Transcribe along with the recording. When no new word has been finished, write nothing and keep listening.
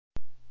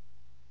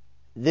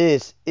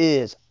This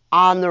is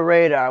On the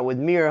Radar with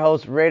me, your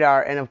host,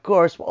 Radar, and of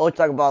course, we'll always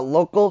talk about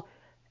local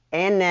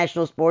and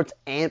national sports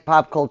and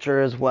pop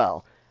culture as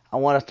well. I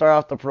want to start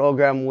off the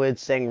program with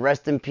saying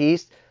rest in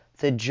peace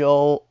to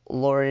Joe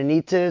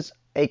Laurinaitis,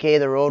 aka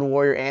the Road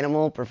Warrior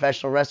Animal,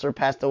 professional wrestler,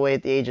 passed away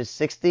at the age of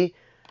 60.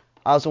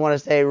 I also want to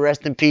say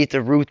rest in peace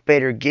to Ruth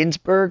Bader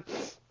Ginsburg,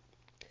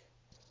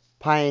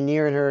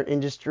 pioneer in her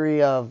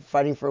industry of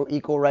fighting for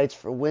equal rights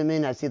for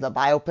women. I see the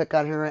biopic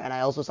on her, and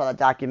I also saw the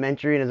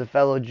documentary. And as a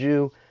fellow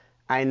Jew,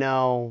 I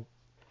know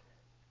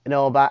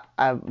about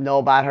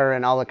her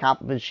and all the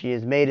accomplishments she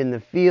has made in the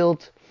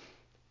field.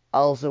 I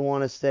also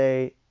want to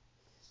say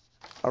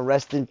a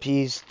rest in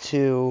peace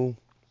to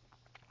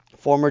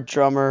former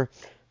drummer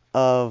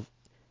of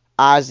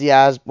Ozzy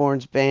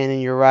Osbourne's band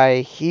and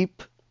Uriah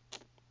Heep.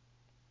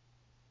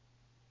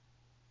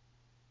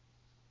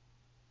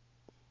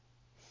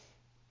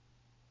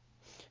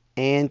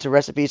 And to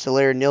rest in peace to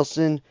Larry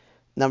Nilsson,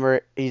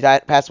 he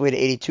passed away at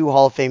 82,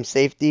 Hall of Fame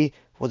safety,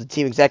 was a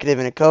team executive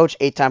and a coach,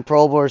 8-time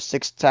Pro Bowler,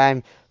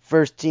 6-time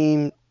first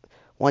team,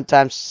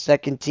 1-time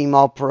second team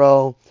All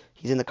Pro.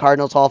 He's in the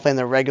Cardinals Hall of Fame,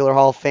 the regular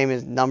Hall of Fame.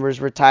 His numbers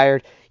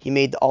retired. He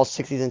made the All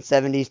 60s and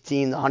 70s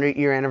team, the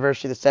 100-year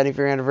anniversary, the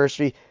 70th-year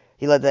anniversary.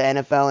 He led the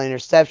NFL in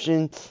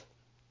interceptions.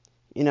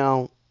 You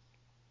know,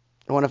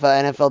 one of the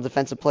NFL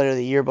Defensive Player of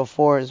the Year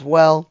before as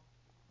well.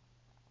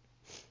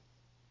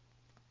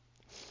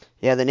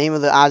 Yeah, the name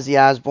of the Ozzy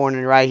Osbourne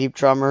and Uriah Heep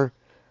drummer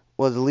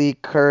was Lee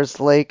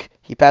Kerslake.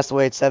 He passed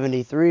away at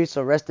 73.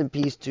 So rest in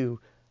peace to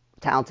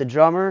talented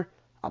drummer,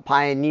 a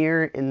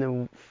pioneer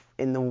in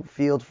the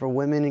field for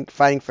women and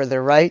fighting for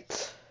their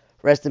rights.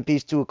 Rest in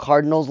peace to a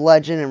Cardinals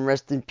legend, and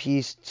rest in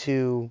peace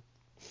to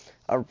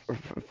a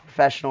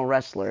professional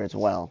wrestler as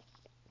well.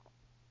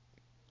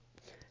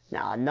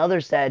 Now, another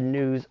sad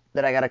news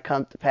that I gotta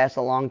come to pass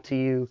along to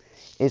you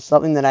is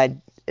something that I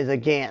is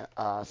again,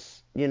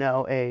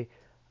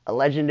 a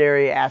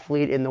legendary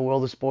athlete in the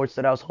world of sports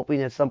that I was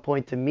hoping at some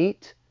point to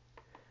meet.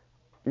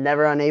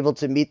 Never unable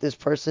to meet this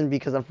person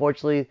because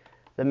unfortunately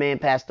the man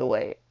passed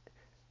away.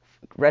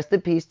 Rest in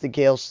peace to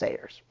Gale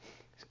Sayers.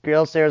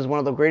 Gale Sayers is one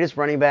of the greatest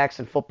running backs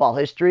in football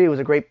history. He was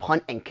a great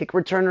punt and kick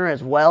returner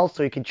as well,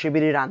 so he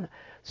contributed on the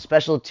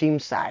special team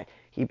side.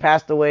 He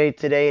passed away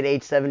today at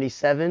age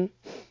 77.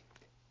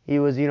 He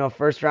was,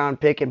 first round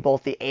pick in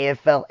both the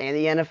AFL and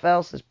the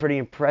NFL, so it's pretty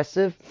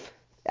impressive.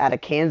 Out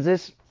of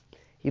Kansas.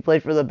 He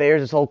played for the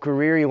Bears his whole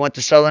career. He went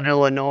to Southern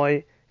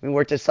Illinois. He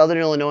worked at Southern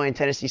Illinois and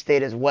Tennessee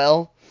State as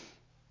well.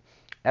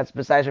 That's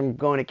besides from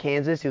going to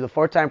Kansas. He was a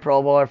 4-time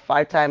Pro Bowler,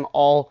 5-time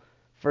All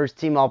First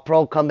Team All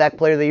Pro, Comeback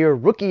Player of the Year,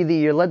 Rookie of the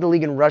Year, led the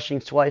league in rushing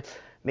twice,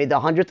 made the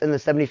 100th and the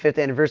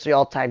 75th anniversary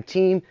All-Time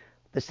Team,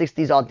 the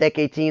 60s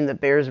All-Decade Team. The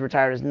Bears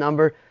retired his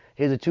number.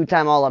 He was a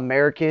 2-time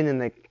All-American, and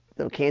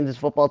the Kansas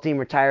football team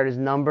retired his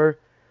number.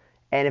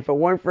 And if it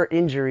weren't for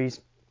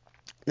injuries,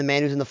 the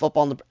man who's in the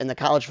football in the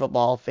college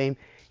football Hall of Fame,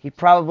 he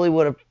probably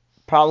would have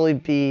probably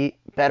be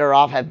better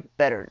off, had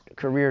better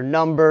career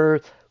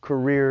numbers,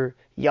 career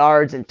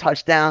yards and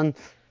touchdowns.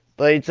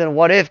 But it's a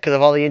what if because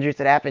of all the injuries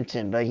that happened to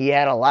him. But he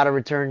had a lot of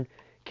return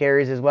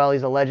carries as well.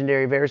 He's a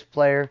legendary Bears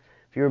player.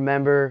 If you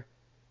remember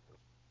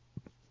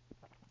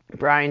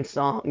Brian's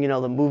song,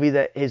 the movie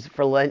that his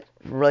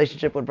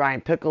relationship with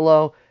Brian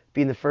Piccolo,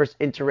 being the first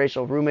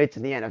interracial roommates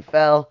in the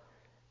NFL,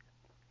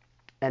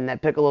 and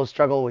that Piccolo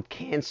struggled with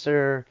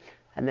cancer,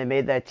 and they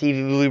made that TV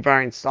movie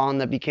Brian's song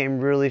that became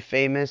really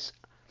famous.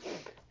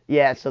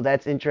 Yeah, so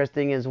that's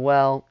interesting as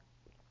well.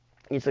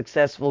 A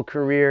successful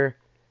career,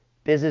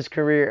 business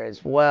career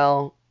as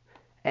well.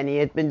 And he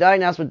had been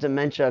diagnosed with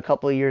dementia a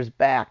couple of years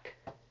back,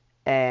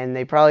 and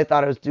they probably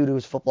thought it was due to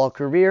his football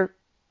career.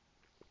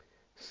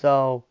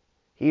 So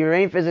he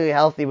remained physically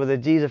healthy, but the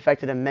disease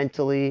affected him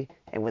mentally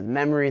and with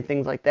memory and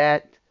things like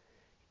that.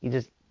 He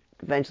just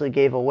eventually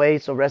gave away.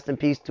 So rest in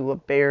peace to a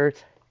Bears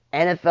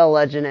NFL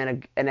legend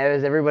and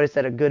as everybody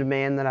said, a good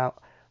man that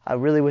I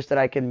really wish that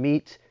I could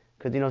meet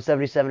because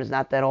 77 is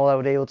not that old. I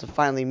would be able to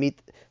finally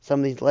meet some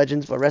of these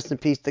legends. But rest in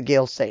peace to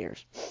Gale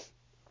Sayers.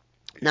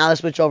 Now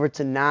let's switch over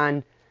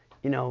to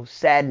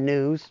sad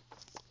news.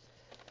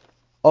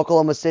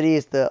 Oklahoma City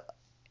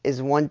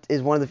is one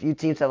of the few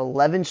teams that have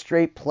 11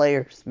 straight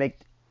players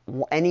make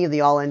any of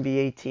the All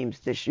NBA teams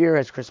this year,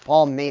 as Chris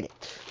Paul made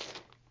it.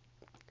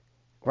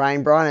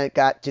 Ryan Braun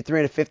got to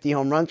 350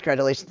 home runs.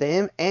 Congratulations to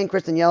him. And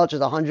Christian Yelich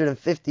is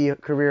 150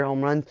 career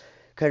home runs.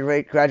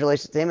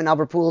 Congratulations to him. And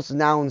Albert Pujols is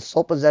now in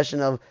sole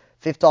possession of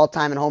fifth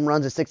all-time in home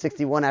runs at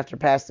 661 after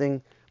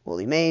passing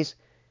Willie Mays.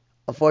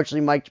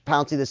 Unfortunately, Mike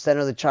Pouncey, the center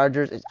of the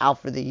Chargers, is out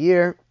for the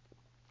year.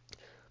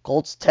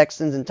 Colts,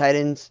 Texans, and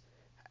Titans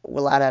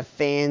will not have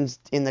fans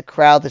in the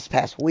crowd this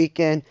past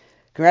weekend.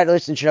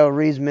 Congratulations to Joe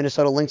Reeves,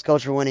 Minnesota Lynx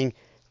coach, for winning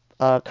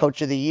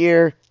Coach of the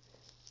Year.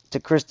 To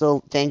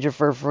Crystal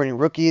Dangerfield for winning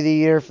Rookie of the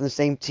Year from the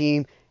same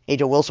team.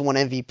 Angel Wilson won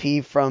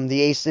MVP from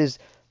the Aces.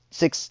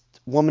 Sixth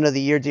Woman of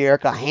the Year,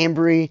 De'Erica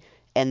Hambry,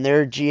 and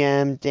their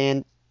GM,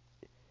 Dan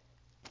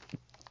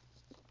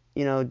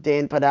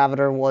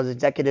Padavatar, was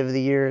Executive of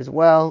the Year as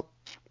well.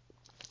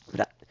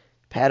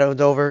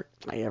 Padover,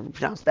 I never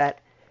pronounced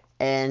that.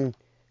 And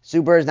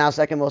Sue Bird is now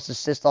second most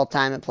assists all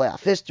time in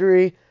playoff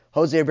history.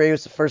 Jose Abreu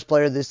was the first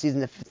player this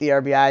season to 50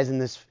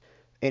 RBIs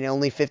in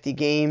only 50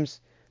 games.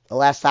 The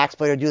last Sox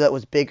player to do that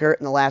was Big Hurt,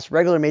 and the last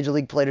regular Major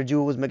League player to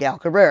do it was Miguel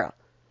Cabrera.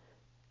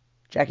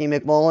 Jackie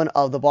McMullen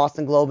of the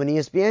Boston Globe and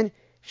ESPN.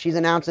 She's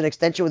announced an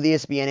extension with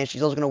ESPN, and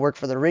she's also going to work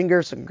for the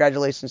Ringer, so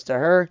congratulations to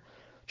her.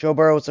 Joe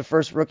Burrow was the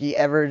first rookie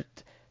ever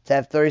to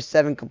have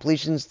 37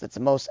 completions. That's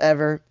the most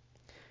ever.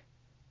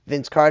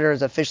 Vince Carter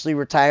is officially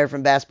retired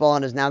from basketball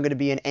and is now going to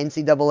be an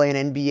NCAA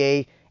and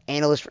NBA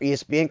analyst for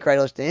ESPN.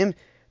 Credit to him.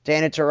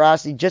 Diana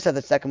Taurasi just had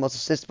the second most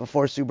assists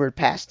before Sue Bird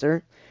passed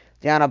her.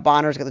 Diana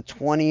Bonner's got the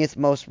 20th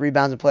most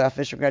rebounds in playoff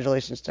history.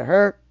 Congratulations to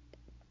her.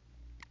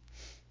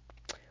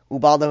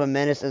 Ubaldo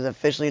Jimenez has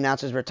officially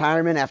announced his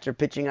retirement after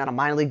pitching on a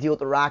minor league deal with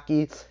the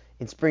Rockies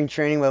in spring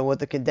training, but with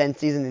the condensed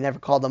season, they never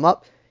called him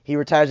up. He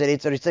retires at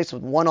age 36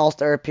 with one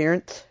All-Star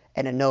appearance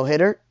and a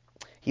no-hitter.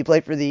 He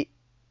played for the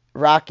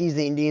Rockies,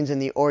 the Indians,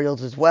 and the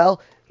Orioles as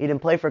well. He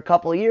didn't play for a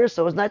couple of years,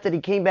 so it's nice that he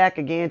came back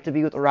again to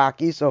be with the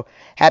Rockies, so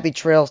happy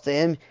trails to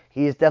him.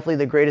 He is definitely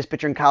the greatest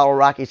pitcher in Colorado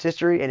Rockies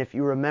history, and if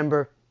you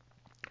remember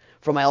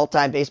from my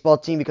all-time baseball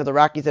team, because the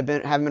Rockies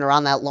haven't been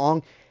around that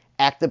long,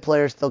 active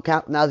players still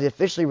count. Now he's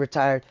officially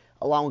retired,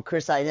 along with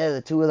Chris Iannetta.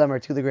 The two of them are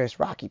two of the greatest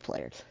Rocky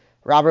players.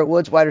 Robert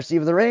Woods, wide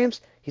receiver of the Rams.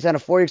 He signed a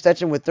 4-year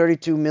extension with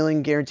 $32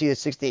 million, guaranteed at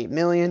 $68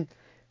 million.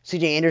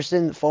 C.J.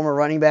 Anderson, the former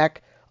running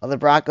back of the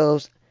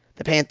Broncos,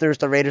 the Panthers,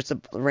 the Raiders, the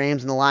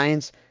Rams, and the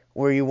Lions,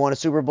 where you won a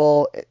Super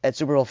Bowl at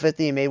Super Bowl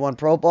 50 and made one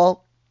Pro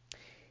Bowl.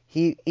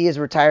 He is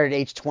retired at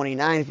age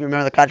 29. If you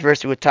remember the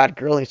controversy with Todd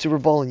Gurley in Super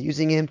Bowl and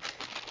using him,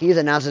 he has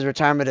announced his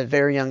retirement at a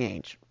very young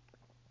age.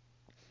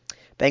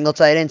 Bengal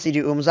tight end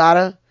C.J.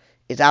 Uzomah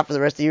is out for the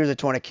rest of the year with a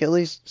torn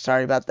Achilles.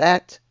 Sorry about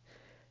that.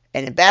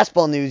 And in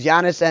basketball news,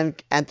 Giannis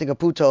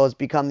Antetokounmpo has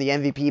become the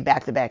MVP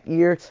back-to-back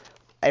year.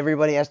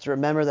 Everybody has to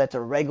remember that's a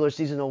regular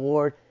season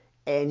award,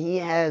 and he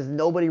has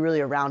nobody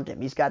really around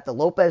him. He's got the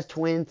Lopez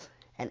twins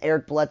and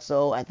Eric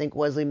Bledsoe, I think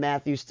Wesley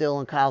Matthews still,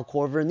 and Kyle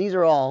Korver, and these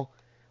are all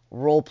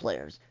role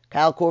players.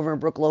 Kyle Korver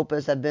and Brook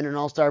Lopez have been an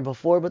all-star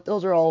before, but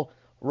those are all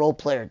role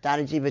players.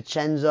 Donnie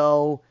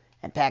DiVincenzo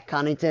and Pat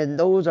Connaughton,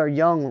 those are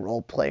young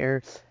role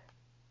players,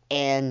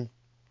 and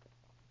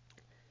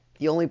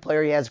the only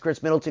player he has is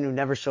Chris Middleton, who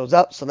never shows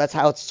up. So that's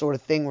how it's sort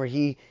of thing where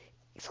he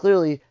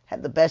clearly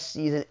had the best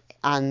season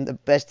on the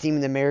best team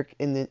in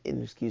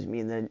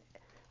the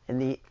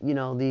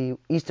the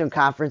Eastern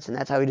Conference, and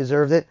that's how he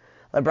deserved it.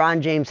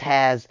 LeBron James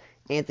has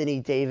Anthony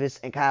Davis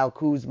and Kyle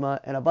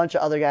Kuzma and a bunch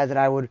of other guys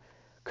that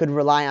could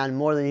rely on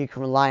more than you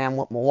can rely on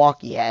what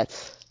Milwaukee had.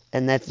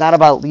 And that's not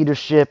about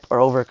leadership or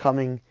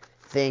overcoming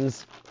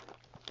things.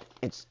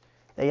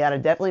 They got to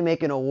definitely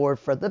make an award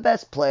for the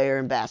best player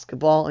in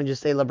basketball and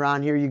just say,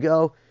 LeBron, here you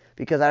go.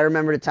 Because I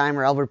remember the time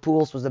where Albert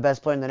Pujols was the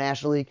best player in the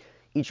National League.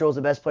 Ichiro was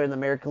the best player in the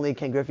American League.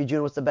 Ken Griffey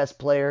Jr. was the best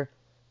player.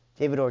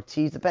 David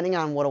Ortiz, depending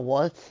on what it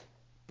was.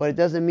 But it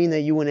doesn't mean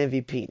that you win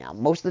MVP. Now,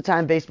 most of the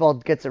time, baseball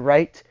gets it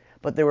right.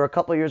 But there were a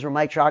couple of years where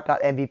Mike Trout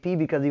got MVP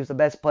because he was the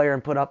best player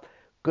and put up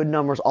good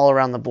numbers all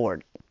around the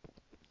board.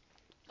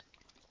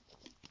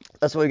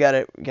 That's what we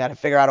gotta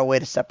figure out a way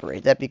to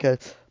separate that,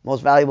 because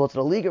most valuable to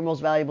the league or most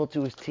valuable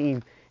to his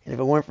team. And if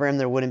it weren't for him,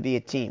 there wouldn't be a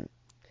team.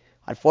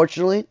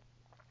 Unfortunately,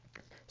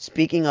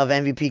 speaking of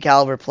MVP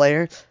caliber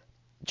players,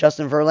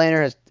 Justin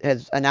Verlander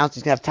has announced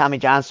he's going to have Tommy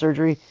John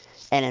surgery.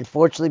 And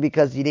unfortunately,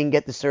 because he didn't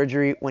get the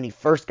surgery when he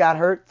first got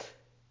hurt,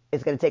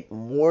 it's going to take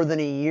more than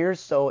a year.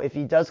 So if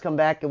he does come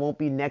back, it won't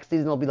be next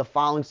season. It'll be the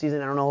following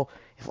season. I don't know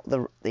if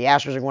the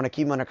Astros are going to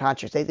keep him under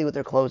contract. Same thing with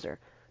their closer.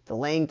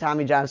 Delaying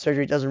Tommy John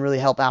surgery doesn't really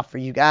help out for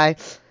you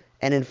guys.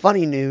 And in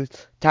funny news,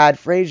 Todd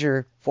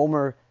Frazier,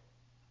 former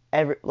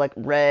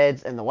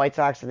Reds and the White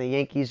Sox and the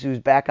Yankees, who's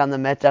back on the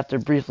Mets after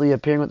briefly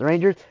appearing with the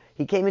Rangers,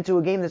 he came into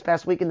a game this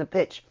past weekend to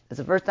pitch. It's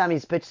the first time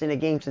he's pitched in a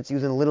game since he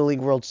was in the Little League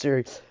World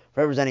Series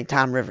representing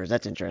Tom Rivers.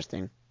 That's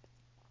interesting.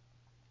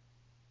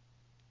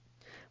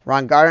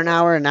 Ron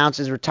Gardenhauer announced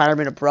his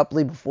retirement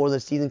abruptly before the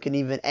season can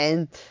even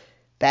end,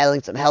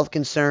 battling some health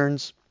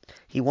concerns.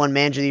 He won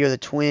Manager of the Year of the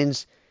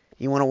Twins.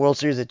 He won a World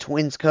Series as a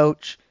Twins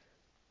coach.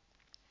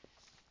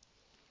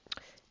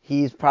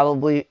 He's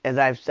probably, as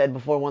I've said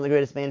before, one of the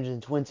greatest managers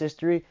in Twins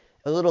history.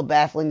 A little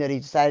baffling that he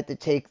decided to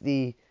take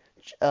the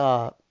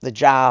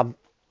job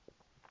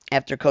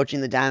after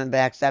coaching the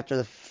Diamondbacks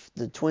after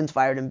the Twins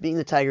fired him, being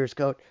the Tigers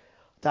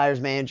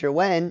manager,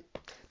 when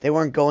they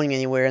weren't going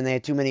anywhere and they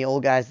had too many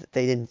old guys that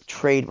they didn't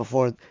trade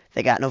before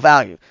they got no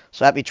value.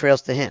 So happy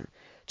trails to him.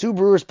 Two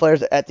Brewers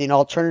players at the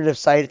alternative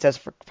site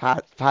tested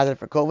positive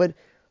for COVID.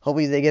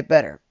 Hopefully they get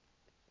better.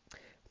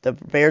 The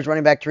Bears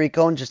running back Tariq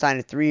Cohen just signed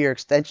a 3-year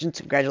extension.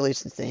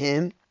 Congratulations to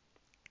him.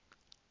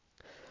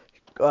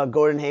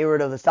 Gordon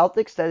Hayward of the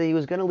Celtics said he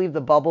was going to leave the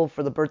bubble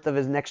for the birth of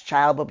his next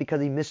child, but because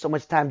he missed so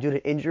much time due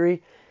to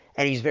injury,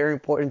 and he's very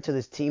important to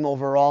this team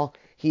overall,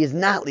 he is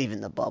not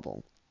leaving the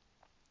bubble.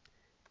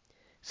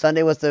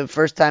 Sunday was the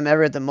first time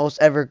ever at the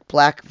most ever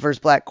black versus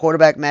black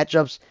quarterback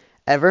matchups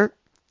ever.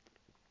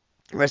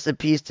 Rest in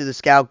peace to the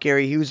scout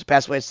Gary Hughes, who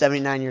passed away at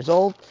 79 years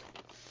old.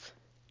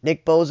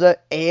 Nick Bosa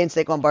and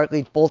Saquon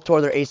Barkley both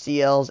tore their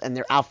ACLs and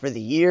they're out for the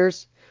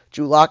years.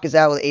 Drew Lock is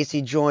out with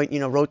AC joint,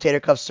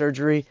 rotator cuff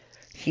surgery.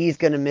 He's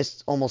going to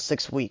miss almost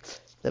 6 weeks.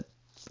 The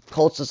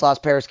Colts just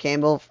lost Paris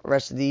Campbell for the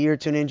rest of the year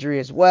to an injury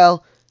as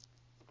well.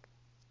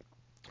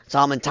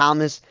 Solomon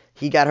Thomas,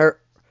 he got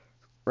hurt.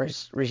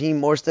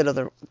 Raheem Mostert of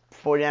the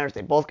 49ers,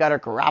 they both got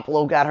hurt.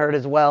 Garoppolo got hurt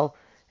as well.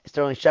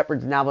 Sterling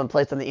Shepard's now been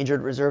placed on the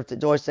injured reserve to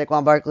join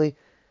Saquon Barkley.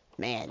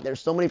 Man, there's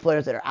so many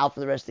players that are out for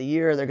the rest of the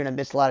year. They're going to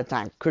miss a lot of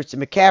time. Christian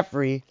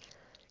McCaffrey,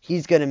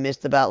 he's going to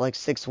miss about like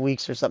 6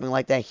 weeks or something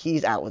like that.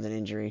 He's out with an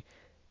injury.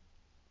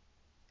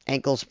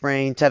 Ankle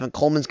sprain. Tevin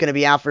Coleman's going to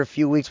be out for a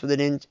few weeks with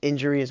an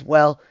injury as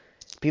well.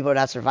 People are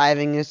not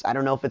surviving this. I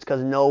don't know if it's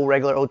because no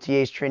regular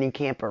OTAs, training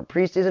camp, or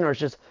preseason, or it's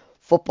just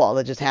football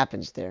that just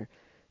happens there.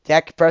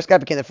 Dak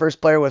Prescott became the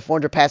first player with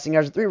 400 passing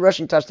yards and 3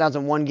 rushing touchdowns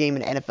in one game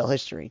in NFL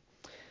history.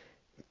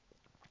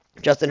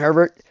 Justin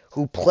Herbert,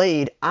 who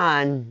played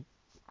on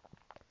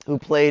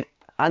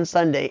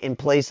Sunday in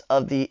place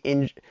of the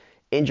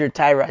injured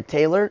Tyrod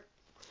Taylor,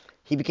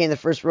 he became the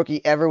first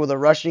rookie ever with a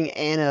rushing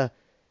and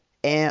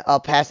a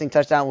passing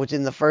touchdown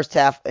within the first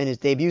half in his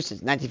debut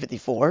since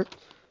 1954.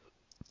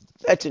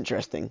 That's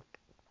interesting.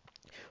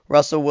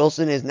 Russell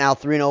Wilson is now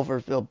 3-0 for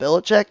Bill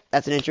Belichick.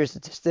 That's an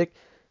interesting statistic.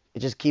 It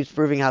just keeps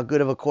proving how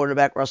good of a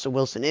quarterback Russell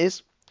Wilson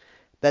is.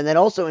 Then that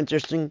also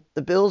interesting,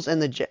 the Bills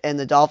and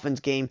the Dolphins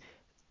game,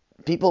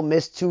 people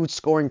missed 2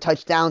 scoring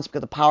touchdowns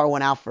because the power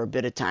went out for a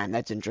bit of time.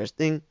 That's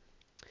interesting.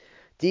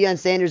 Deion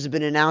Sanders has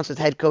been announced as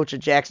head coach at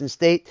Jackson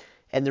State,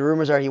 and the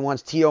rumors are he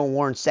wants T.O. and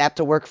Warren Sapp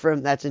to work for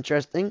him. That's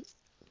interesting.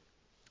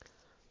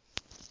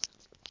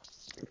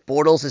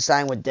 Bortles is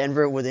signed with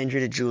Denver with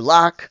injury to Drew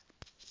Lock.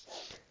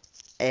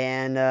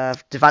 And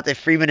Devontae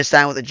Freeman is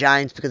signed with the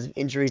Giants because of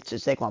injury to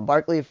Saquon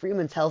Barkley. If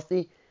Freeman's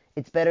healthy,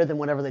 it's better than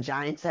whatever the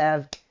Giants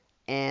have.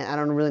 And I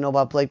don't really know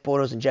about Blake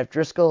Bortles and Jeff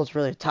Driscoll. It's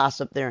really a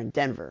toss-up there in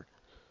Denver.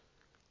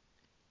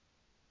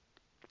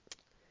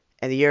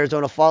 And the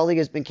Arizona Fall League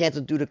has been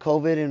canceled due to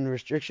COVID and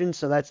restrictions,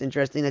 so that's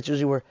interesting. That's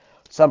usually where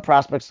some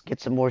prospects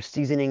get some more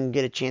seasoning and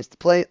get a chance to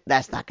play.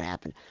 That's not going to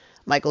happen.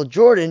 Michael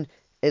Jordan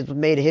has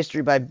made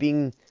history by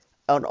being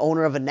an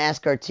owner of a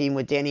NASCAR team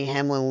with Danny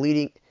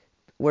Hamlin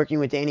working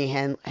with Danny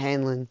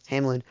Hamlin,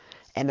 and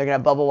they're going to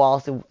have Bubba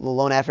Wallace, the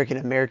lone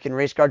African-American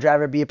race car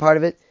driver, be a part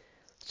of it.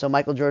 So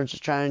Michael Jordan's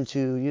just trying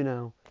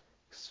to,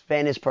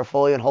 expand his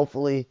portfolio and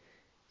hopefully,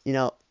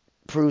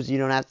 proves you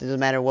don't have to, doesn't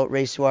matter what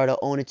race you are, to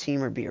own a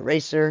team or be a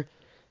racer.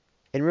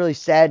 And really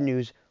sad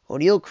news,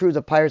 O'Neal Cruz,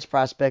 a Pirates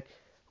prospect,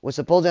 was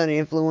supposedly under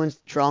influence,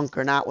 drunk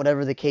or not,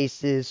 whatever the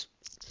case is.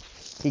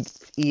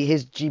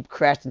 His Jeep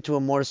crashed into a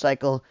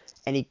motorcycle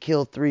and he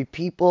killed 3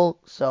 people.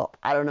 So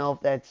I don't know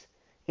if that's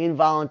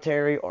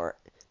involuntary or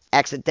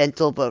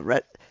accidental,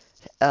 but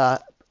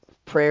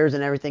prayers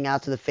and everything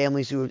out to the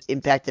families who were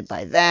impacted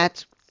by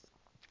that.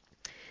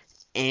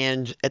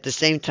 And at the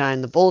same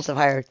time, the Bulls have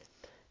hired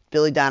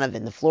Billy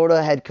Donovan, the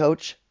Florida head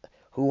coach,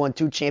 who won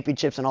 2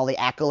 championships and all the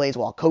accolades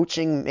while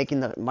coaching,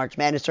 making the March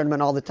Madness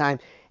tournament all the time,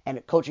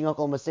 and coaching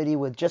Oklahoma City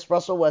with just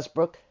Russell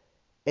Westbrook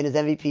in his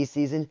MVP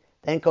season,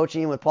 then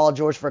coaching with Paul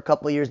George for a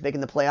couple of years,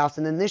 making the playoffs,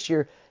 and then this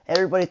year,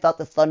 everybody thought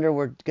the Thunder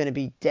were going to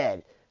be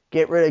dead.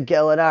 Get rid of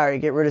Gallinari,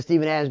 get rid of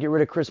Steven Adams, get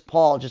rid of Chris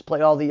Paul, just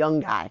play all the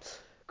young guys.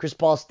 Chris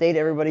Paul stayed,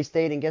 everybody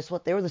stayed, and guess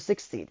what? They were the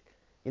 6th seed.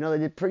 They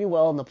did pretty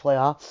well in the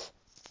playoffs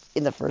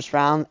in the first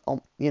round,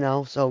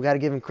 so got to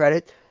give him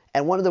credit.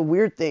 And one of the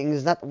weird things,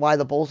 is not why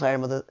the Bulls hired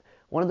him, but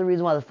one of the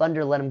reasons why the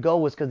Thunder let him go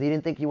was because they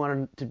didn't think he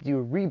wanted to do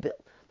a rebuild.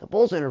 The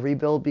Bulls are in a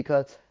rebuild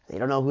because they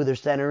don't know who their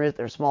center is,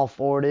 their small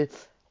forward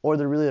is, or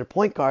they're really their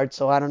point guard,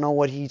 so I don't know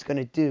what he's going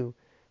to do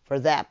for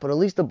that. But at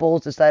least the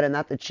Bulls decided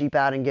not to cheap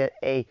out and get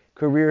a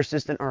career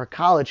assistant or a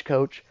college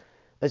coach.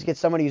 Let's get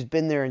somebody who's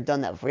been there and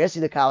done that before. Yes,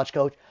 he's a college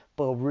coach,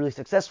 but a really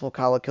successful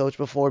college coach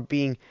before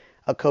being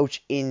a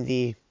coach in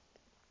the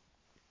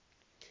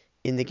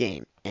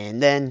game.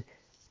 And then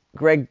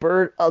Greg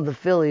Bird of the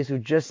Phillies, who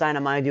just signed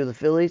a minor deal with the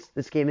Phillies,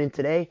 this came in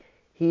today,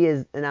 he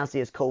has announced he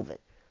has COVID.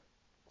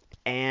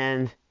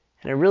 And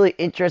a really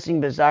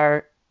interesting,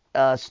 bizarre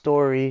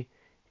story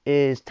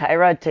is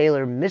Tyrod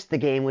Taylor missed the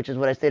game, which is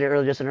what I stated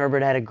earlier. Justin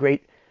Herbert had a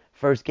great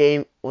first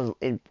game, was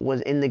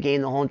in the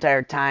game the whole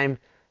entire time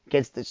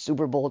against the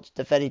Super Bowl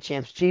defending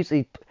champs Chiefs.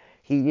 He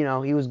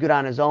was good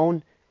on his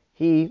own.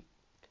 He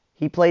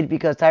played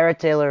because Tyrod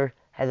Taylor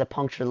has a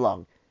punctured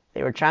lung.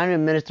 They were trying to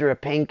administer a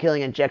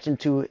pain-killing injection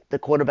to the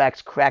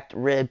quarterback's cracked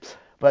ribs,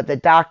 but the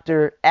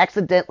doctor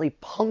accidentally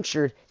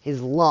punctured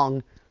his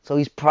lung, so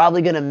he's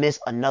probably going to miss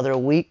another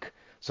week.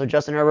 So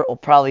Justin Herbert will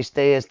probably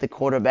stay as the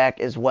quarterback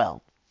as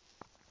well.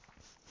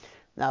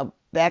 Now,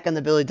 back on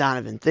the Billy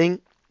Donovan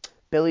thing.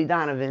 Billy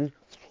Donovan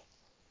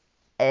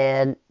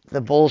and the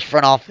Bulls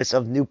front office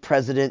of new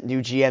president, new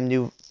GM,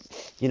 new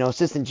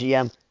assistant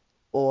GM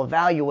will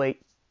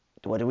evaluate,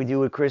 what do we do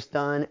with Chris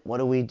Dunn? What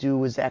do we do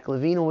with Zach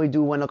LaVine? What do we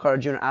do with Wendell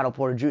Carter Jr., Otto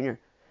Porter Jr.?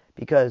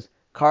 Because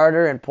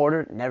Carter and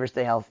Porter never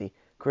stay healthy.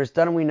 Chris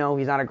Dunn, we know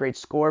he's not a great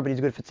scorer, but he's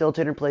a good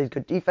facilitator, plays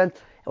good defense.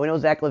 And we know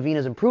Zach LaVine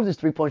has improved his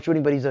three-point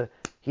shooting, but he's a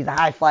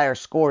high-flyer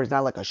scorer. He's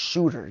not like a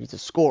shooter. He's a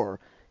scorer.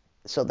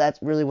 So that's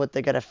really what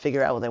they got to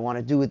figure out what they want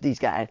to do with these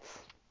guys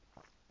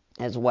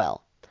as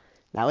well.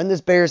 Now in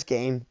this Bears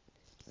game,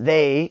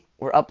 they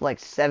were up like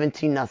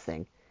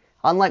 17-0.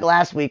 Unlike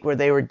last week where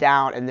they were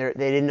down and they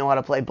didn't know how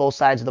to play both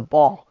sides of the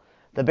ball.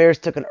 The Bears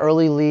took an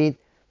early lead.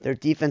 Their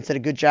defense did a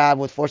good job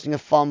with forcing a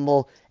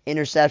fumble,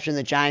 interception.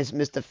 The Giants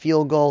missed a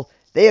field goal.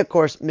 They, of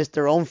course, missed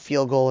their own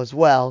field goal as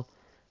well.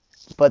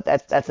 But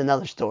that's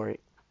another story.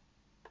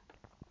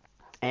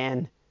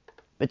 And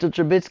Mitchell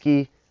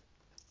Trubisky,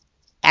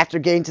 after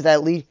getting to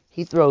that lead,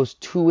 he throws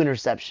 2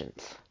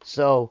 interceptions.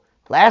 So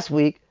last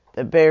week,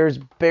 the Bears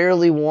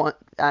barely won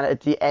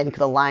at the end because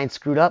the Lions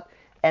screwed up.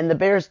 And the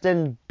Bears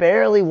then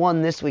barely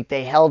won this week.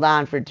 They held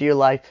on for dear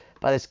life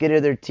by the skin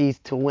of their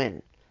teeth to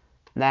win.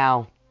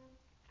 Now,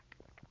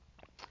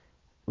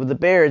 with the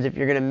Bears, if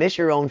you're going to miss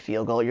your own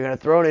field goal, you're going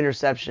to throw an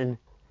interception.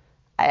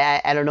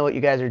 I don't know what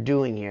you guys are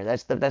doing here.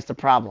 That's the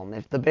problem.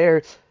 If the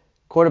Bears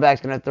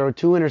quarterback's going to throw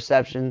 2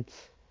 interceptions,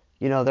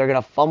 they're going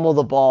to fumble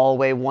the ball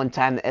away one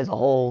time as a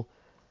whole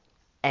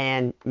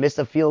and miss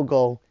a field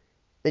goal,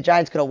 the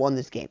Giants could have won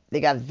this game. They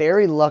got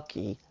very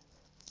lucky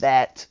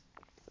that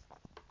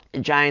the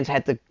Giants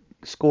had to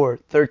score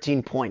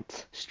 13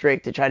 points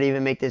straight to try to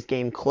even make this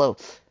game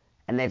close.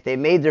 And if they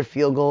made their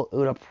field goal, it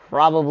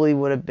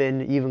would have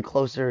been even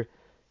closer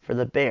for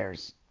the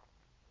Bears.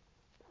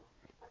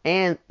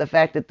 And the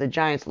fact that the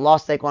Giants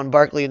lost Saquon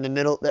Barkley in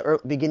the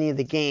beginning of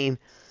the game,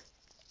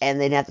 and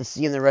they didn't have to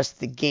see him the rest of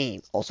the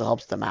game, also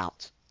helps them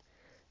out.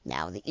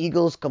 Now, the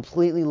Eagles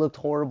completely looked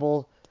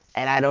horrible,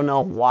 and I don't know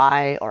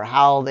why or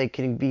how they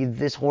can be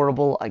this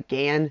horrible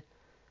again,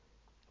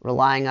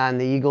 relying on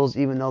the Eagles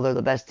even though they're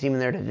the best team in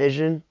their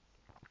division.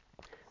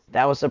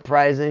 That was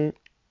surprising.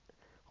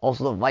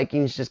 Also, the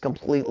Vikings just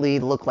completely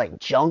look like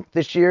junk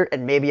this year,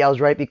 and maybe I was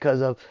right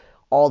because of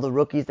all the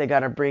rookies they got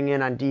to bring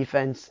in on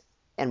defense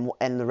and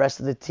the rest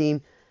of the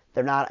team.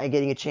 They're not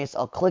getting a chance to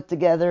all click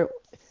together.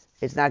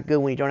 It's not good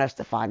when you don't have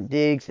Stephon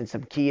Diggs and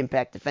some key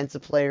impact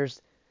defensive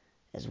players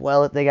as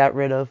well that they got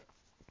rid of.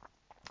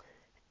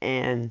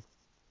 And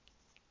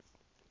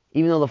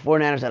even though the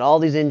 49ers had all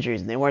these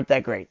injuries and they weren't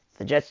that great,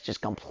 the Jets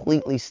just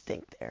completely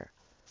stink there.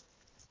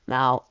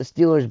 Now, the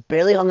Steelers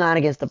barely hung on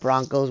against the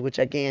Broncos, which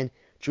again,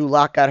 Drew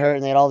Lock got hurt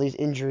and they had all these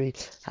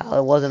injuries. How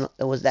it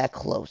was that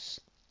close.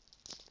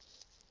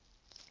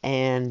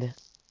 And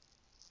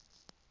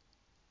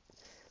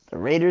the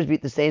Raiders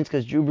beat the Saints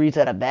because Drew Brees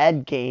had a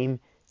bad game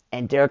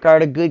and Derek Carr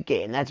had a good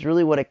game. That's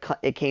really what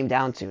it came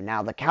down to.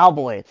 Now, the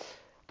Cowboys,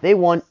 they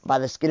won by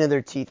the skin of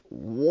their teeth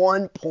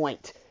 1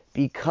 point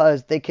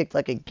because they kicked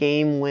like a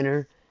game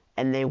winner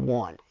and they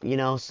won.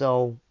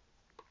 So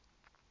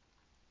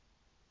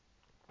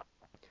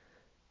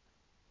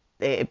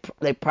they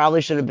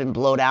probably should have been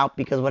blowed out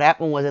because what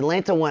happened was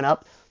Atlanta went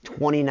up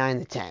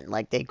 29-10.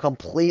 Like they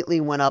completely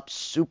went up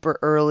super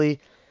early.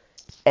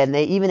 And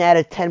they even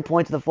added 10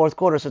 points in the fourth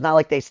quarter, so it's not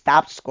like they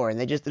stopped scoring.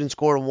 They just didn't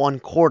score in one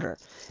quarter.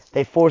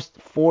 They forced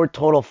 4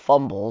 total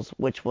fumbles,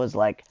 which was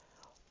like,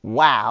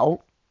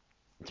 wow.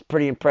 It's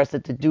pretty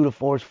impressive to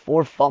force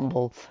 4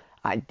 fumbles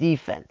on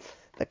defense.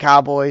 The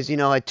Cowboys,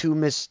 had 2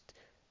 missed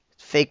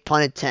fake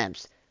punt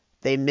attempts.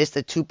 They missed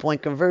a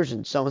 2-point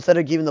conversion. So instead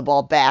of giving the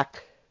ball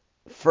back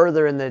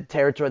further in the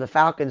territory of the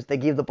Falcons, they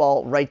gave the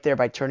ball right there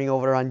by turning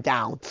over on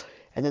down.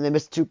 And then they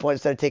missed 2 points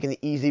instead of taking the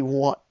easy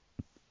one.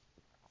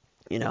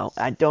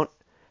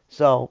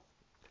 So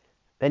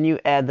then you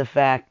add the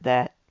fact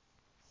that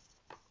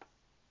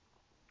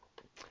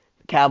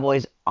the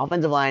Cowboys'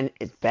 offensive line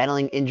is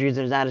battling injuries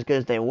and is not as good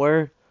as they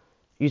were.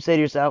 You say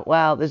to yourself,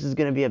 wow, this is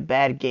going to be a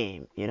bad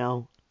game,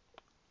 Then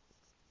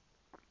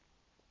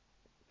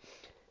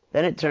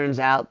it turns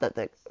out that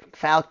the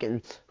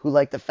Falcons, who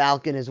like the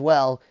Falcon as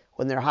well,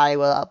 when they're high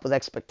up with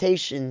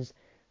expectations,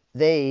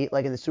 they,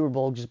 like in the Super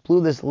Bowl, just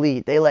blew this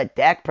lead. They let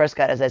Dak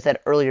Prescott, as I said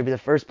earlier, be the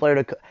first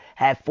player to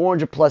have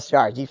 400-plus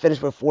yards. He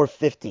finished with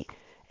 450.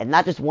 And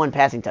not just 1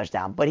 passing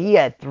touchdown, but he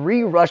had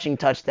 3 rushing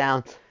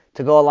touchdowns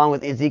to go along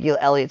with Ezekiel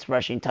Elliott's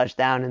rushing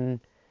touchdown. And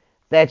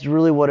that's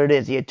really what it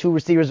is. He had 2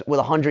 receivers with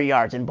 100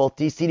 yards in both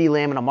CeeDee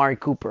Lamb and Amari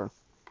Cooper.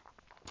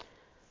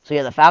 So,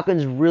 yeah, the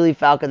Falcons really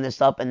falconed this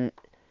up, and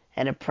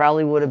it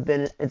probably would have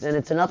been,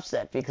 it's an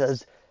upset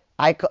because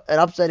an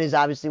upset is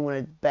obviously when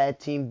a bad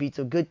team beats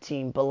a good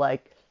team, but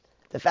like,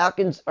 the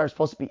Falcons are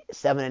supposed to be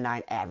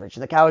 7-9 average,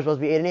 and the Cowboys are supposed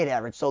to be 8-8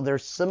 average, so they're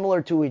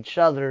similar to each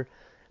other,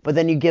 but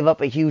then you give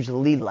up a huge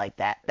lead like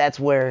that. That's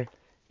where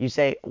you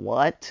say,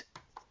 what?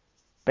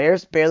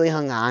 Bears barely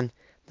hung on.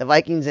 The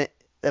Vikings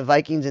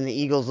and the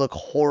Eagles look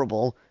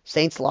horrible.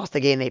 Saints lost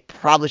the game they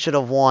probably should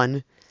have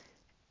won.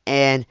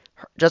 And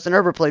Justin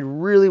Herbert played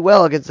really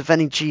well against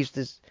defending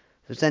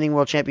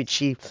world champion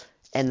Chiefs,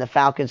 and the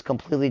Falcons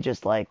completely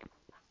just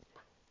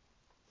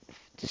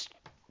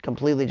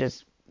completely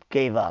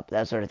gave up,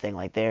 that sort of thing.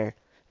 Like they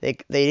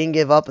didn't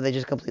give up, but they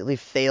just completely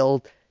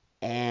failed,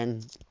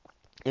 and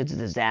it's a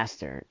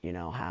disaster.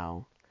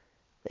 How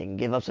they can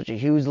give up such a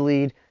huge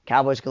lead.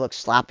 Cowboys can look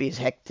sloppy as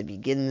heck to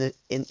begin,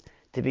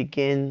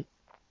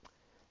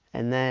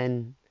 and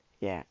then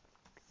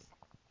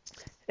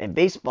in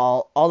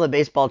baseball, all the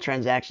baseball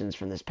transactions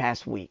from this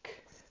past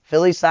week.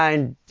 Philly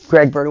signed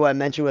Greg Bird, who I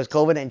mentioned was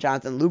COVID, and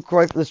Jonathan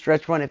Lucroy for the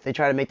stretch run if they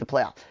try to make the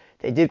playoffs.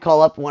 They did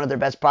call up one of their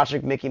best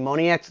prospects, Mickey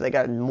Moniak, so they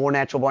got a more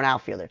natural-born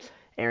outfielder.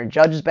 Aaron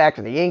Judge is back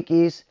for the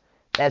Yankees.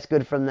 That's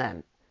good from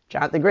them.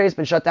 Jonathan Gray has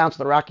been shut down, so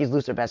the Rockies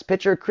lose their best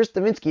pitcher. Chris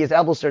Devinsky has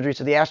elbow surgery,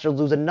 so the Astros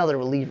lose another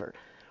reliever.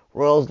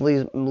 Royals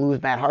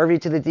lose Matt Harvey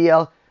to the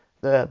DL.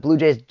 The Blue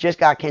Jays just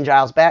got Ken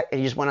Giles back, and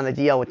he just went on the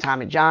DL with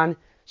Tommy John.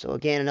 So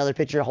again, another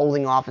pitcher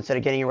holding off instead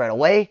of getting it right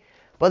away.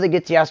 But they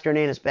get Teoscar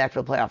Hernandez back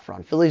for the playoff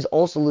run. Phillies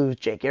also lose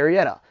Jake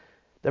Arrieta.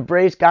 The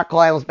Braves got Cole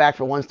Hamels back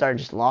for one start and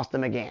just lost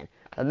them again.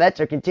 The Mets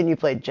are continuing to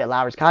play Jet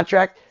Lowry's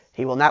contract.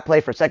 He will not play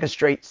for a second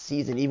straight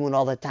season, even with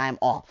all the time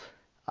off.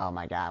 Oh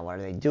my God, what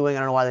are they doing? I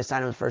don't know why they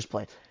signed him in the first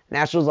place.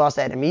 Nationals lost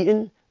Adam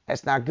Eaton.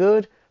 That's not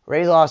good.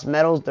 Rays lost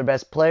Meadows, their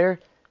best player.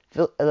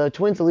 The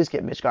Twins at least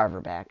get Mitch Garver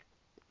back.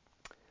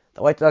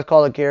 The White Sox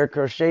called a Garrett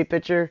Crochet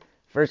pitcher.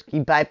 First, he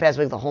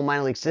bypassed the whole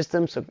minor league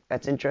system, so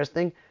that's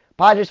interesting.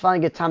 Padres finally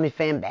get Tommy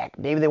Pham back.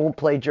 Maybe they won't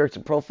play Jerks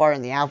and Profar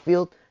in the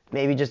outfield.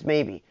 Maybe, just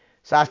maybe.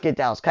 Sox get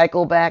Dallas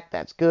Keuchel back.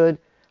 That's good.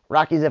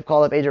 Rockies have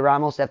called up AJ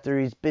Ramos after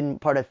he's been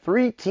part of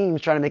 3 teams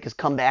trying to make his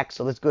comeback,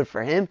 so that's good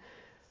for him.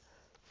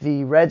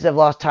 The Reds have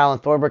lost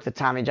Tylen Thornburg to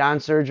Tommy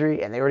John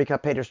surgery, and they already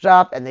cut Pedro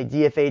Strop, and they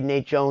DFA'd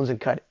Nate Jones and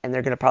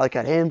they're going to probably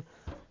cut him.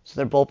 So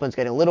their bullpen's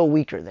getting a little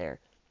weaker there.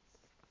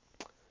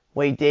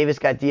 Wade Davis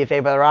got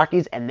DFA'd by the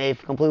Rockies, and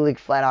they've completely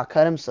flat out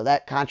cut him, so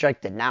that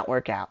contract did not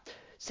work out.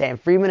 Sam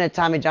Freeman had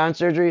Tommy John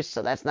surgery,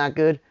 so that's not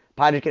good.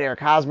 Padres get Eric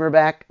Hosmer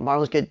back.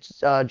 Marlins get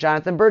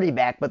Jonathan Berti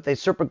back, but the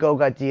Serpico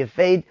got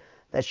DFA'd.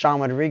 That's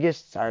Sean Rodriguez.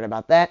 Sorry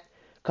about that.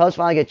 Cubs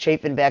finally get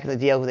Chafin back in the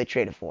deal who they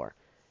traded for.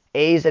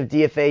 A's have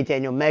DFA'd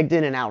Daniel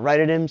Megden and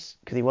outrighted him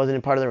because he wasn't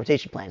in part of the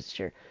rotation plans this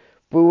year.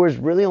 Brewers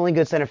really only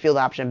good center field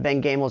option. Ben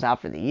Gamel's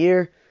out for the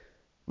year.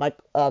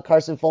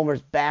 Carson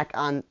Fulmer's back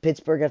on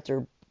Pittsburgh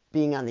after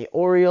being on the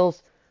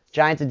Orioles.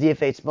 Giants have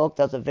DFA'd Smoke.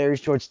 That was a very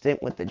short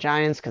stint with the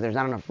Giants because there's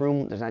not enough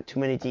room. There's not too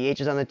many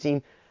DHs on the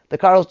team. The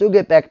Cardinals do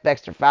get back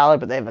Dexter Fowler,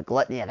 but they have a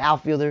gluttony at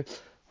outfielder.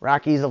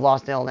 Rockies have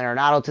lost Nolan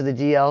Arenado to the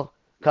DL.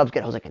 Cubs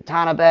get Jose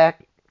Quintana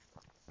back.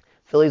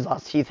 Phillies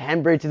lost Heath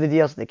Hembree to the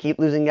DL, so they keep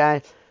losing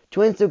guys.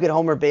 Twins do get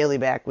Homer Bailey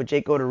back with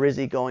Jake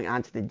Odorizzi going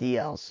onto the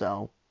DL,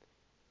 so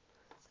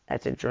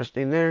that's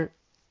interesting there.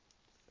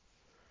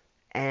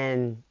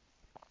 And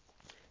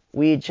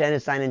Weed Chen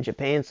is signed in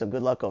Japan, so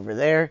good luck over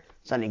there.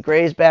 Sonny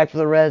Gray's back for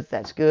the Reds,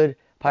 that's good.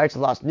 Pirates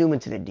have lost Newman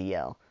to the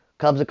DL.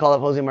 Cubs have called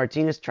up Jose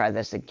Martinez, try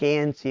this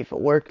again, see if it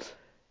works.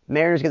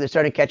 Mariners get their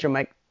starting catcher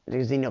Mike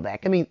Zunino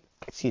back.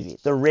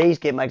 The Rays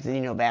get Mike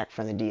Zunino back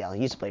from the DL.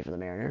 He used to play for the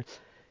Mariners.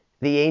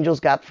 The Angels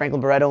got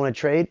Franklin Barreto in a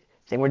trade.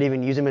 They weren't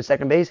even using him at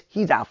second base.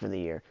 He's out for the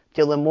year.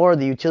 Dylan Moore,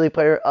 the utility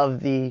player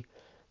of the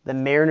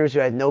Mariners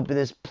who had no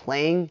business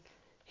playing,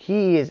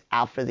 he is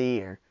out for the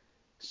year.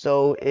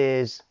 So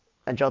is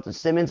Andrelton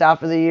Simmons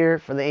out for the year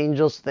for the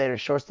Angels. So their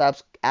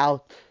shortstop's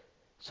out.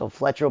 So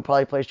Fletcher will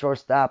probably play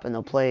shortstop, and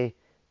they'll play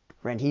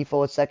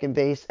Rengifo at second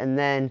base. And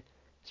then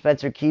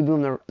Spencer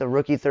Kieboom, the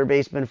rookie third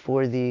baseman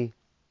for the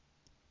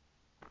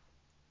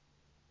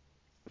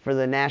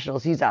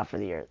Nationals, he's out for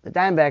the year. The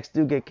Diamondbacks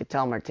do get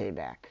Ketel Marte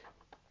back.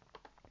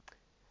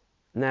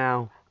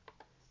 Now,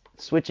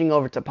 switching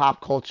over to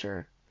pop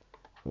culture,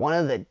 one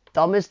of the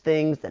dumbest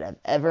things that have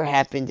ever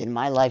happened in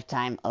my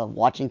lifetime of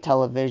watching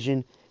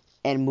television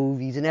and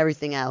movies and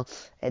everything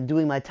else, and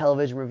doing my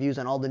television reviews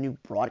on all the new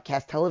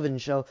broadcast television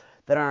shows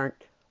that aren't,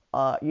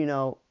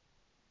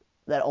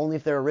 that only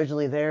if they're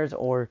originally theirs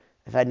or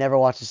if I'd never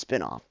watched a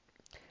spinoff.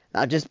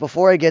 Now, just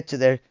before I get to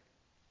there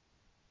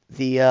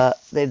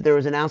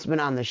was an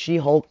announcement on the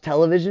She-Hulk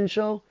television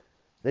show.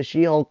 The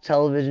She-Hulk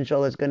television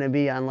show that's going to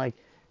be on,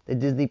 the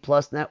Disney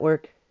Plus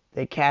network.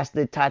 They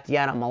casted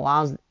Tatiana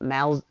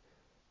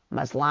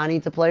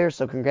Maslany to play her,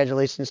 so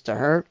congratulations to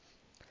her.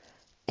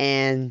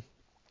 And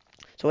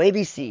so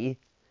ABC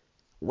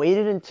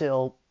waited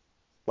until,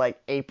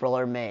 April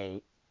or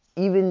May,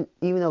 even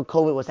though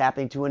COVID was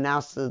happening, to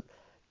announce the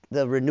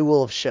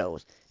renewal of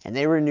shows. And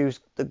they renewed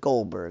the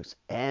Goldbergs,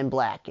 and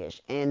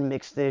Blackish, and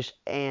Mixed-ish,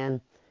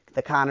 and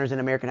the Connors and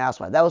American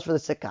Housewives. That was for the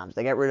sitcoms.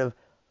 They got rid of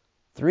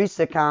 3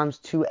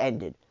 sitcoms, 2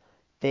 ended.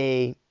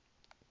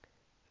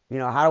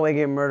 How to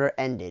Get Murder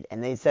ended.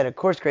 And they said, of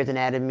course, Grey's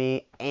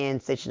Anatomy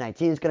and Station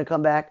 19 is going to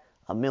come back.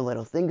 A Million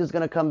Little Things is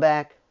going to come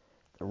back.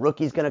 The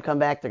Rookie's going to come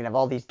back. They're going to have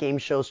all these game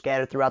shows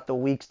scattered throughout the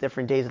weeks,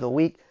 different days of the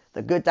week.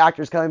 The Good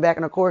Doctor's coming back.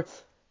 And, of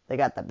course, they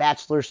got the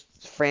Bachelor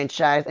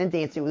franchise. And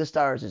Dancing with the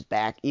Stars is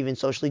back, even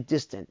socially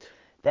distant.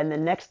 Then the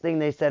next thing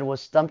they said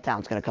was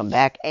Stumptown's going to come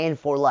back, and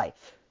For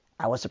Life.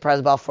 I was surprised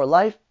about For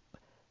Life,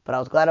 but I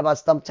was glad about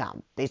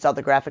Stumptown. Based off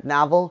the graphic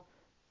novel,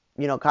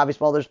 Cobby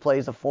Smulders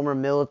plays a former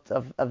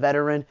a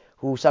veteran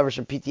who suffers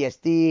from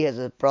PTSD, has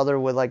a brother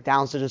with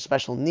Down syndrome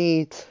special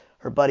needs.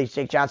 Her buddy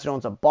Jake Johnson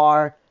owns a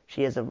bar.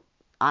 She has a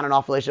on and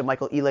off relationship with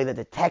Michael Ealy, the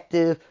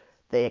detective.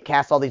 They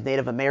cast all these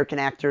Native American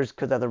actors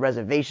because of the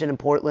reservation in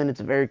Portland. It's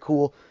very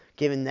cool,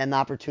 giving them the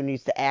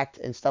opportunities to act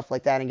and stuff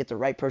like that and get the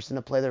right person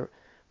to play the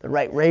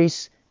right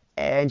race.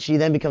 And she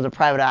then becomes a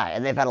private eye,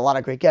 and they've had a lot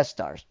of great guest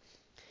stars.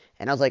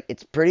 And I was like,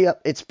 it's pretty,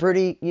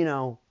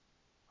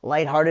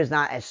 lighthearted, is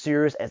not as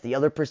serious as the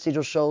other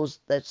procedural shows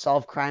that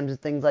solve crimes and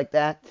things like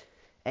that.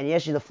 And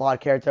yes, she's a flawed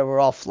character. We're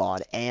all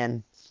flawed.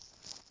 And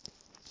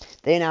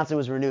they announced it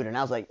was renewed, and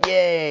I was like,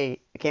 yay!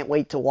 I can't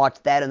wait to watch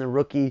that and The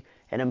Rookie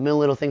and A Million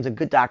Little Things and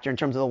Good Doctor in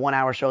terms of the 1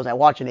 hour shows I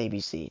watch on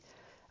ABC.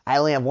 I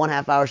only have 1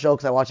 half-hour show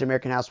because I watch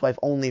American Housewife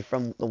only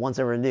from the ones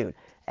that were renewed.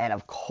 And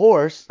of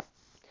course,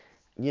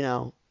 you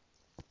know,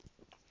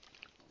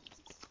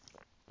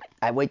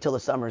 I wait till the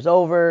summer's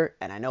over,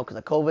 and I know because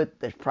of COVID,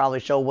 the probably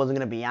show wasn't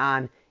going to be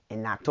on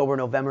in October,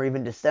 November,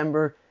 even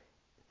December.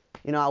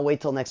 I'll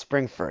wait till next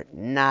spring for it.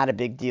 Not a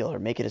big deal, or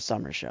make it a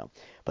summer show.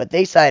 But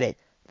they cited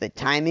the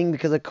timing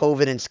because of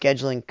COVID and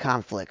scheduling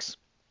conflicts,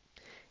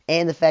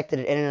 and the fact that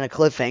it ended on a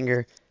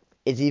cliffhanger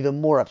is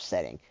even more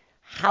upsetting.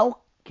 How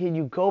can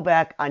you go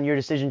back on your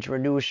decision to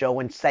renew a show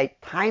and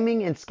cite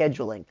timing and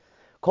scheduling?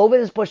 COVID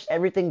has pushed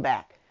everything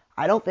back.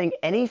 I don't think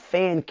any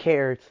fan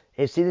cared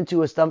if season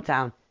 2 of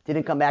Stumptown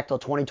didn't come back till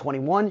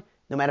 2021,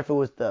 no matter if it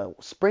was the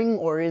spring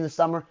or in the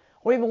summer,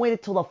 or even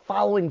waited till the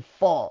following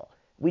fall.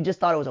 We just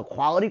thought it was a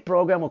quality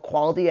program with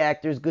quality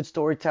actors, good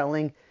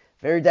storytelling,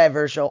 very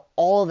diverse show,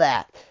 all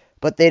that.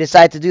 But they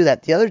decided to do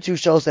that. The other two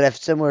shows that have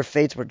similar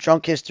fates were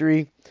Drunk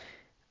History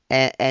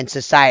and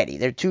Society.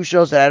 They're two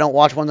shows that I don't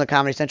watch. One's on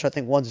Comedy Central. I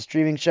think one's a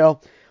streaming show.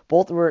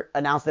 Both were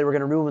announced they were going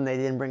to remove them. They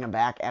didn't bring them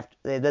back.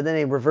 Then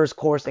they reversed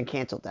course and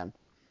canceled them.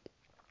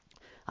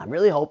 I'm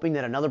really hoping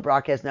that another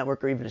broadcast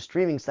network or even a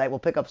streaming site will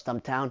pick up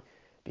Stumptown,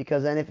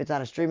 because then if it's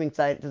on a streaming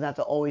site, it doesn't have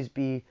to always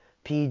be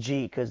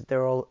PG, because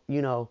they're all,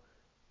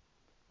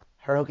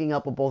 her hooking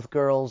up with both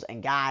girls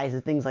and guys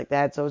and things like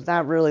that. So it's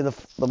not really the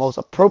most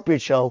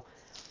appropriate show,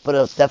 but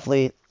it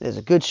definitely is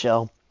a good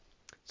show.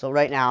 So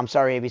right now, I'm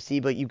sorry,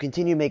 ABC, but you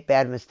continue to make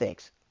bad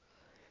mistakes.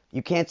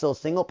 You cancel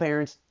Single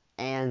Parents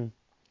and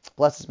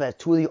Bless the Smith,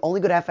 two of the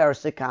only good half-hour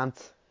sitcoms.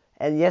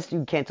 And yes,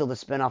 you cancel the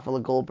spinoff of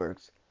The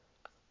Goldbergs.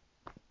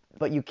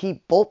 But you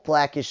keep both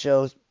Blackish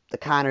shows, The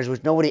Conners,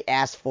 which nobody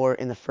asked for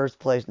in the first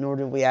place, nor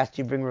did we ask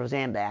you to bring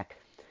Roseanne back.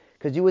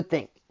 Because you would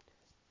think,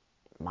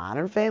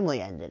 Modern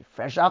Family ended,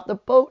 Fresh Off the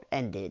Boat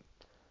ended.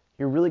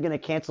 You're really going to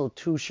cancel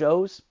 2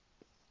 shows?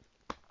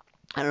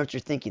 I don't know what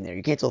you're thinking there.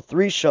 You canceled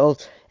 3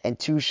 shows and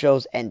 2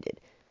 shows ended.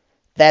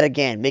 That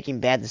again, making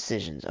bad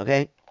decisions,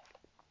 okay?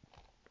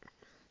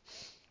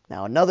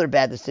 Now another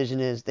bad decision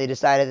is they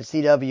decided at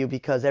CW,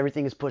 because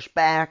everything is pushed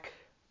back,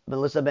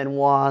 Melissa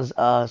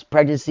Benoit's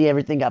pregnancy,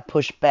 everything got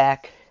pushed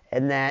back,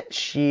 and that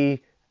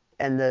she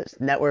and the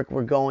network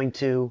were going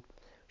to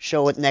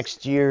show it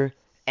next year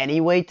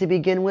anyway to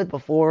begin with,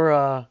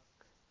 before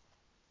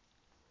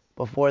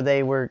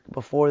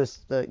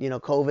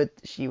COVID.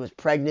 She was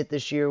pregnant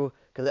this year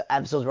because the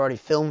episodes were already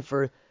filmed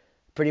for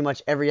pretty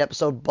much every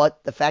episode.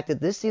 But the fact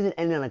that this season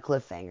ended on a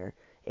cliffhanger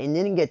and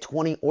didn't get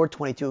 20 or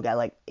 22, it got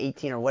like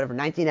 18 or whatever,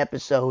 19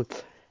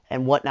 episodes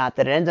and whatnot,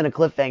 that it ends on a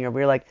cliffhanger.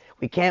 We're like,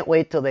 we can't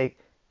wait till they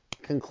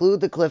conclude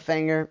the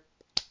cliffhanger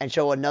and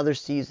show another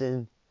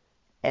season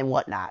and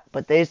whatnot.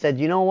 But they said,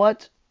 you know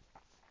what?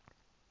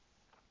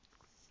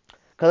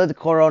 Because of the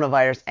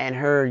coronavirus and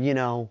her,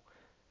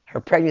 her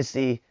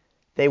pregnancy,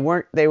 they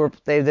said they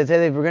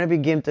were going to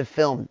begin to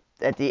film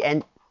at the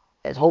end,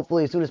 as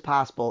hopefully as soon as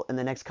possible in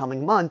the next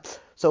coming month.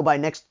 So by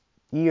next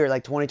year,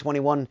 like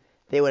 2021,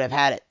 they would have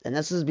had it. And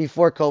this is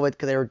before COVID,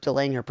 because they were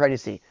delaying her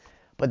pregnancy.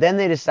 But then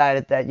they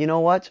decided that, you know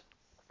what?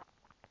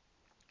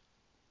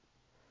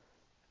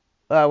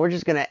 We're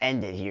just going to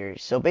end it here.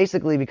 So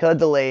basically, because of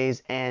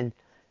delays and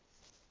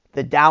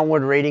the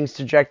downward ratings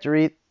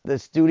trajectory, the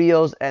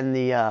studios and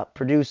the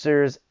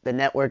producers, the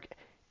network,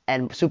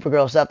 and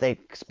Supergirl stuff, they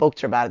spoke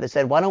to her about it. They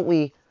said, why don't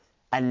we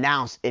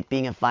announce it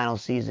being a final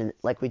season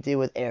like we did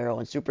with Arrow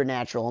and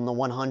Supernatural and The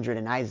 100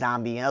 and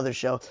iZombie and other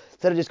shows,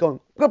 instead of just going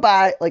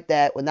goodbye like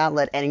that without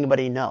letting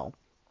anybody know.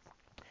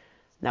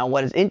 Now,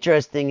 what is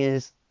interesting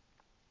is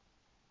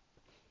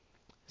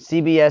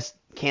CBS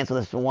canceled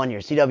this for 1 year.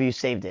 CW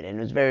saved it, and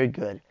it was very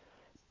good.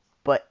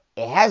 But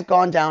it has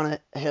gone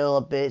downhill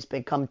a bit. It's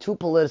become too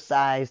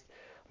politicized.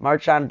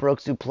 Marshawn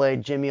Brooks, who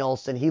played Jimmy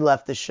Olsen, he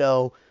left the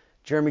show.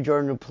 Jeremy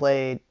Jordan, who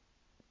played,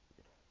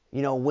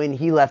 when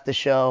he left the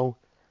show.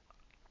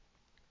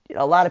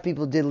 A lot of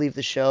people did leave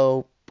the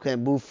show, kind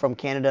of moved from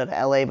Canada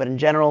to LA, but in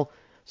general,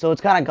 so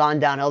it's kind of gone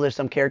downhill. There's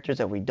some characters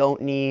that we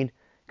don't need,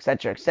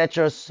 etc.,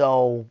 etc.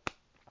 So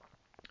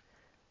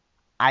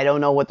I don't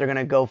know what they're going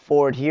to go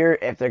forward here,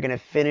 if they're going to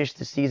finish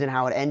the season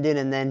how it ended,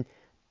 and then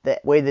the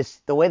way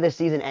the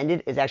season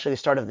ended is actually the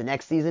start of the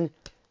next season,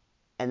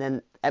 and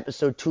then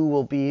episode 2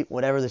 will be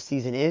whatever the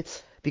season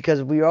is,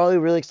 because we are all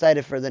really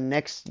excited for the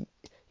next,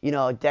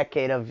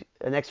 decade of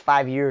the next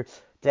 5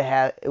 years to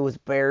have, it was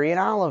Barry and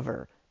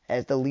Oliver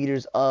as the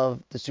leaders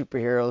of the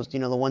superheroes,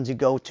 the ones you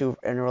go to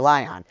and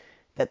rely on,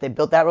 that they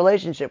built that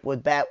relationship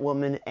with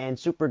Batwoman and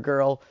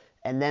Supergirl,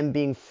 and them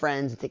being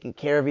friends and taking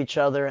care of each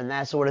other and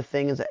that sort of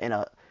thing, is in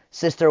a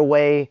sister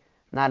way,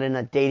 not in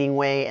a dating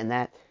way, and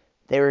that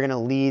they were going to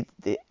lead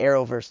the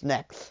Arrowverse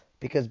next,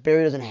 because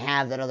Barry doesn't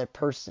have that other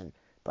person.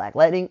 Black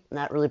Lightning,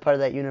 not really part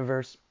of that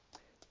universe.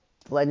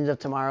 Legends of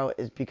Tomorrow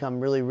has become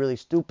really, really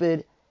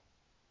stupid,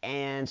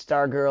 and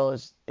Stargirl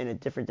is in a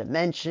different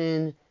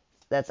dimension.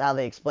 That's how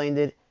they explained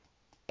it.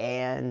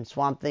 And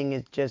Swamp Thing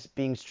is just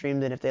being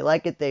streamed, and if they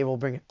like it, they will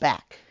bring it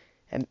back.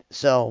 And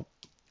so,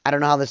 I don't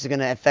know how this is going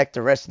to affect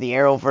the rest of the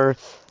Arrowverse,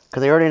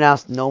 because they already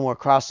announced no more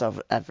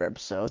crossover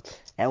episodes.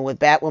 And with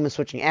Batwoman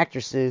switching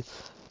actresses,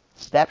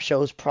 that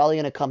show is probably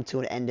going to come to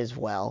an end as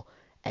well.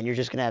 And you're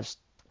just going to have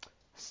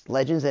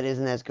Legends that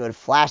isn't as good,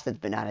 Flash that's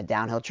been on a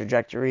downhill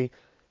trajectory,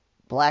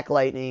 Black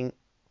Lightning,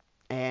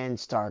 and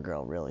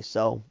Stargirl, really.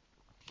 So,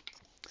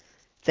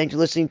 thanks for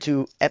listening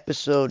to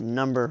episode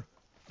number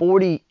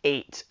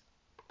 48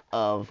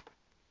 of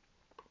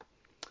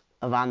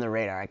On the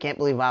Radar. I can't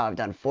believe, wow, I've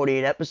done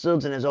 48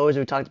 episodes, and as always,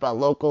 we talked about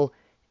local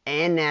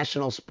and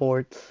national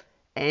sports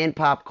and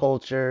pop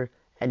culture.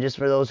 And just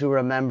for those who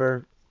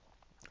remember,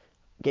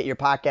 get your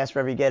podcast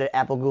wherever you get it,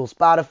 Apple, Google,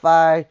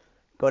 Spotify.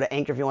 Go to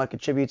Anchor if you want to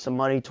contribute some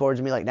money towards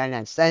me, like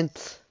 99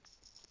 cents.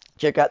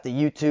 Check out the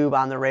YouTube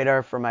On the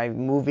Radar for my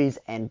movies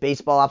and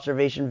baseball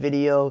observation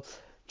videos.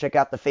 Check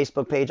out the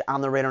Facebook page On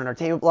the Radar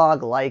Entertainment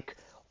Blog. Like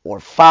or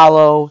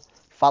follow.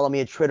 Follow me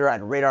at Twitter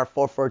at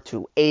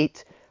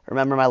Radar4428.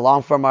 Remember, my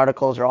long-form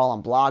articles are all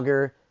on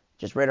Blogger.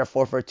 Just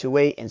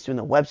Radar4428. And soon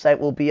the website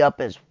will be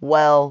up as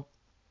well.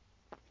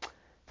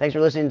 Thanks for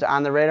listening to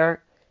On the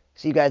Radar.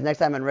 See you guys next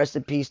time, and rest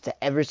in peace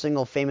to every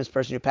single famous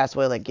person who passed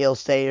away, like Gale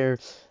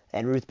Sayers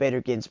and Ruth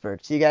Bader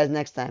Ginsburg. See you guys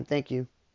next time. Thank you.